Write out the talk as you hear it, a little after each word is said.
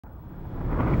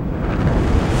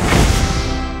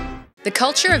The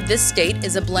culture of this state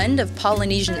is a blend of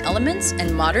Polynesian elements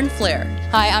and modern flair.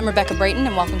 Hi, I'm Rebecca Brayton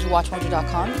and welcome to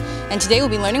WatchMojo.com, and today we'll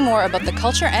be learning more about the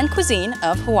culture and cuisine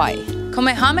of Hawaii.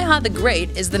 Kamehameha the Great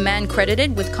is the man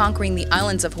credited with conquering the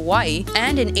islands of Hawaii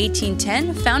and in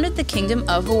 1810 founded the Kingdom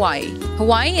of Hawaii.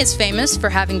 Hawaii is famous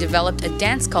for having developed a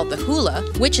dance called the hula,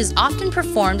 which is often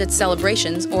performed at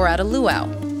celebrations or at a luau.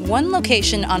 One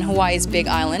location on Hawaii's Big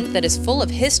Island that is full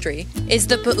of history is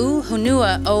the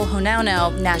Pu'uhonua o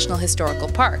Honaunau National Historical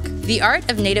Park. The art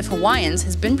of native Hawaiians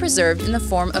has been preserved in the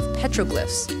form of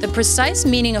petroglyphs. The precise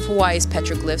meaning of Hawaii's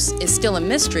petroglyphs is still a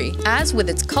mystery, as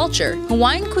with its culture,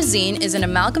 Hawaiian cuisine is an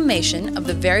amalgamation of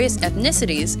the various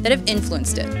ethnicities that have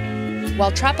influenced it.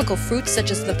 While tropical fruits such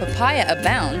as the papaya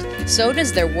abound, so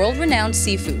does their world-renowned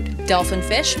seafood. Dolphin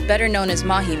fish, better known as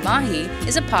mahi-mahi,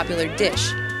 is a popular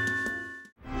dish.